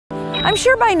I'm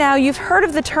sure by now you've heard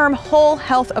of the term whole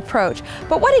health approach,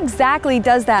 but what exactly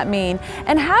does that mean?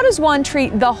 And how does one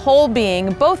treat the whole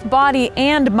being, both body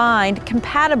and mind,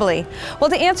 compatibly?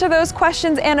 Well, to answer those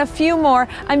questions and a few more,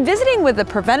 I'm visiting with the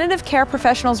preventative care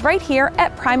professionals right here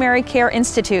at Primary Care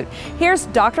Institute. Here's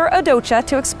Dr. Odocha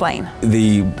to explain.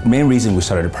 The main reason we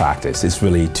started the practice is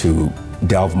really to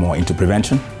delve more into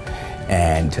prevention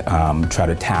and try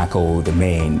to tackle the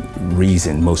main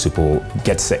reason most people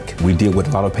get sick. We deal with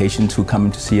a lot of patients who come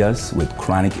in to see us with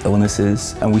chronic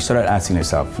illnesses, and we started asking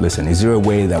ourselves, listen, is there a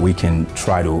way that we can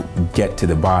try to get to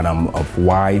the bottom of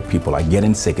why people are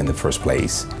getting sick in the first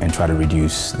place and try to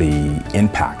reduce the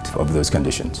impact of those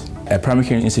conditions? At Primary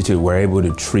Care Institute, we're able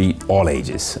to treat all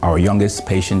ages. Our youngest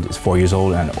patient is 4 years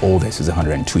old and oldest is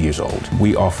 102 years old.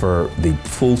 We offer the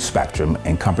full spectrum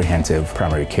and comprehensive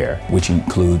primary care, which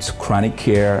includes chronic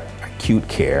care, acute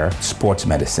care, sports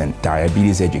medicine,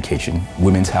 diabetes education,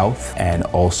 women's health, and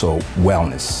also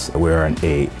wellness. We're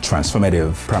a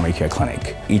transformative primary care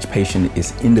clinic. Each patient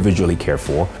is individually cared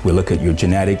for. We look at your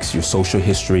genetics, your social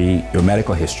history, your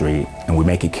medical history, and we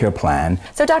make a care plan.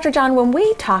 So Dr. John, when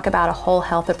we talk about a whole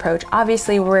health approach,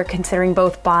 obviously we're considering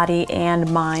both body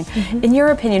and mind. In your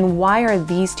opinion, why are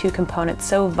these two components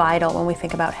so vital when we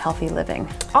think about healthy living?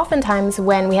 Oftentimes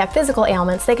when we have physical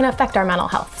ailments, they can affect our mental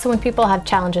health. So when people have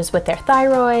challenges with their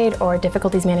thyroid or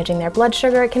difficulties managing their blood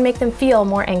sugar, it can make them feel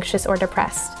more anxious or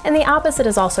depressed. And the opposite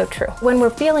is also true. When we're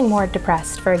feeling more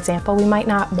depressed, for example, we might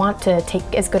not want to take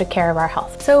as good a care of our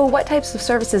health. So what types of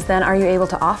services then are you able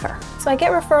to offer? So I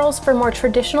get referrals for more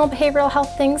traditional behavioral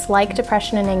health things like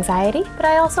depression and anxiety, but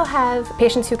I also have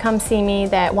patients who come see me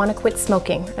that want to quit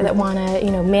smoking or that want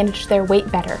to, manage their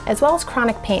weight better, as well as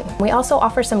chronic pain. We also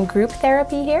offer some group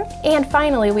therapy here. And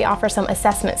finally, we offer some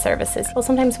assessment services. Well,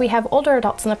 sometimes we have older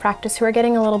adults in the practice who are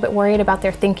getting a little bit worried about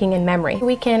their thinking and memory.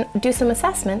 We can do some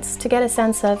assessments to get a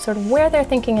sense of sort of where their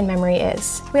thinking and memory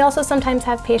is. We also sometimes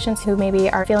have patients who maybe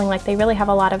are feeling like they really have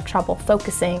a lot of trouble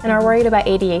focusing and are worried about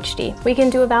ADHD. We can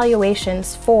do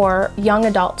evaluations for young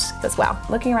adults as well.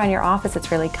 Looking around your office,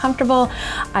 it's really comfortable.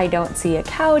 I don't see a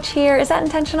couch here. Is that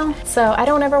intentional? So I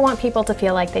don't ever want people to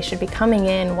feel like they should be coming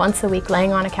in once a week,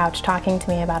 laying on a couch, talking to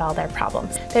me about all their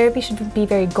problems. Therapy should be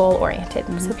very goal-oriented.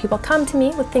 So people come to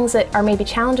me with things that are maybe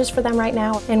challenges for them right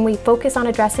now, and we focus on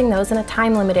addressing those in a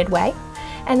time-limited way,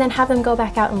 and then have them go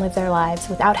back out and live their lives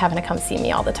without having to come see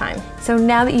me all the time. So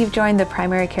now that you've joined the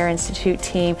Primary Care Institute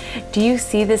team, do you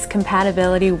see this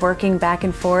compatibility working back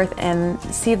and forth and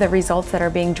see the results that are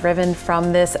being driven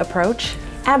from this approach?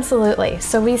 Absolutely.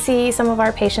 So we see some of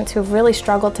our patients who've really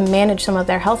struggled to manage some of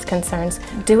their health concerns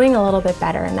doing a little bit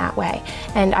better in that way.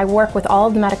 And I work with all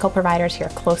of the medical providers here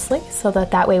closely so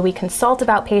that way we consult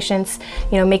about patients,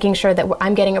 making sure that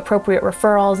I'm getting appropriate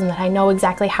referrals and that I know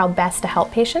exactly how best to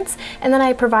help patients. And then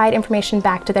I provide information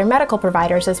back to their medical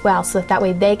providers as well so that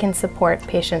way they can support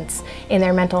patients in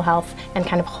their mental health and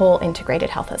kind of whole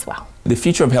integrated health as well. The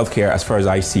future of healthcare, as far as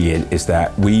I see it, is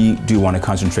that we do want to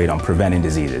concentrate on preventing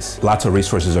diseases. Lots of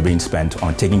resources are being spent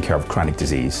on taking care of chronic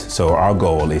disease. So our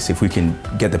goal is if we can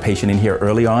get the patient in here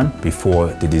early on before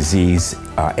the disease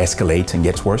escalates and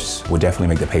gets worse, we'll definitely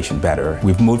make the patient better.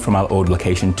 We've moved from our old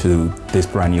location to this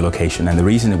brand new location, and the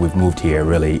reason that we've moved here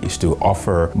really is to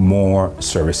offer more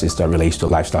services that relates to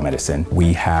lifestyle medicine.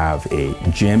 We have a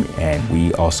gym and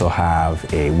we also have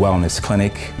a wellness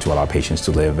clinic to allow patients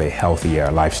to live a healthier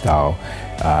lifestyle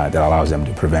that allows them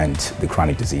to prevent the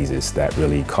chronic diseases that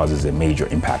really causes a major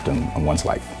impact on one's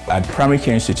life. At Primary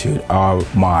Care Institute, our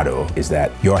motto is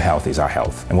that your health is our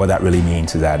health. And what that really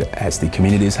means is that as the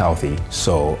community is healthy,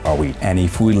 so are we. And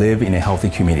if we live in a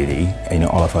healthy community,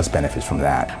 all of us benefit from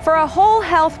that. For a whole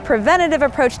health preventative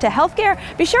approach to healthcare,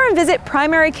 be sure and visit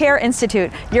Primary Care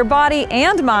Institute. Your body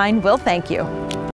and mind will thank you.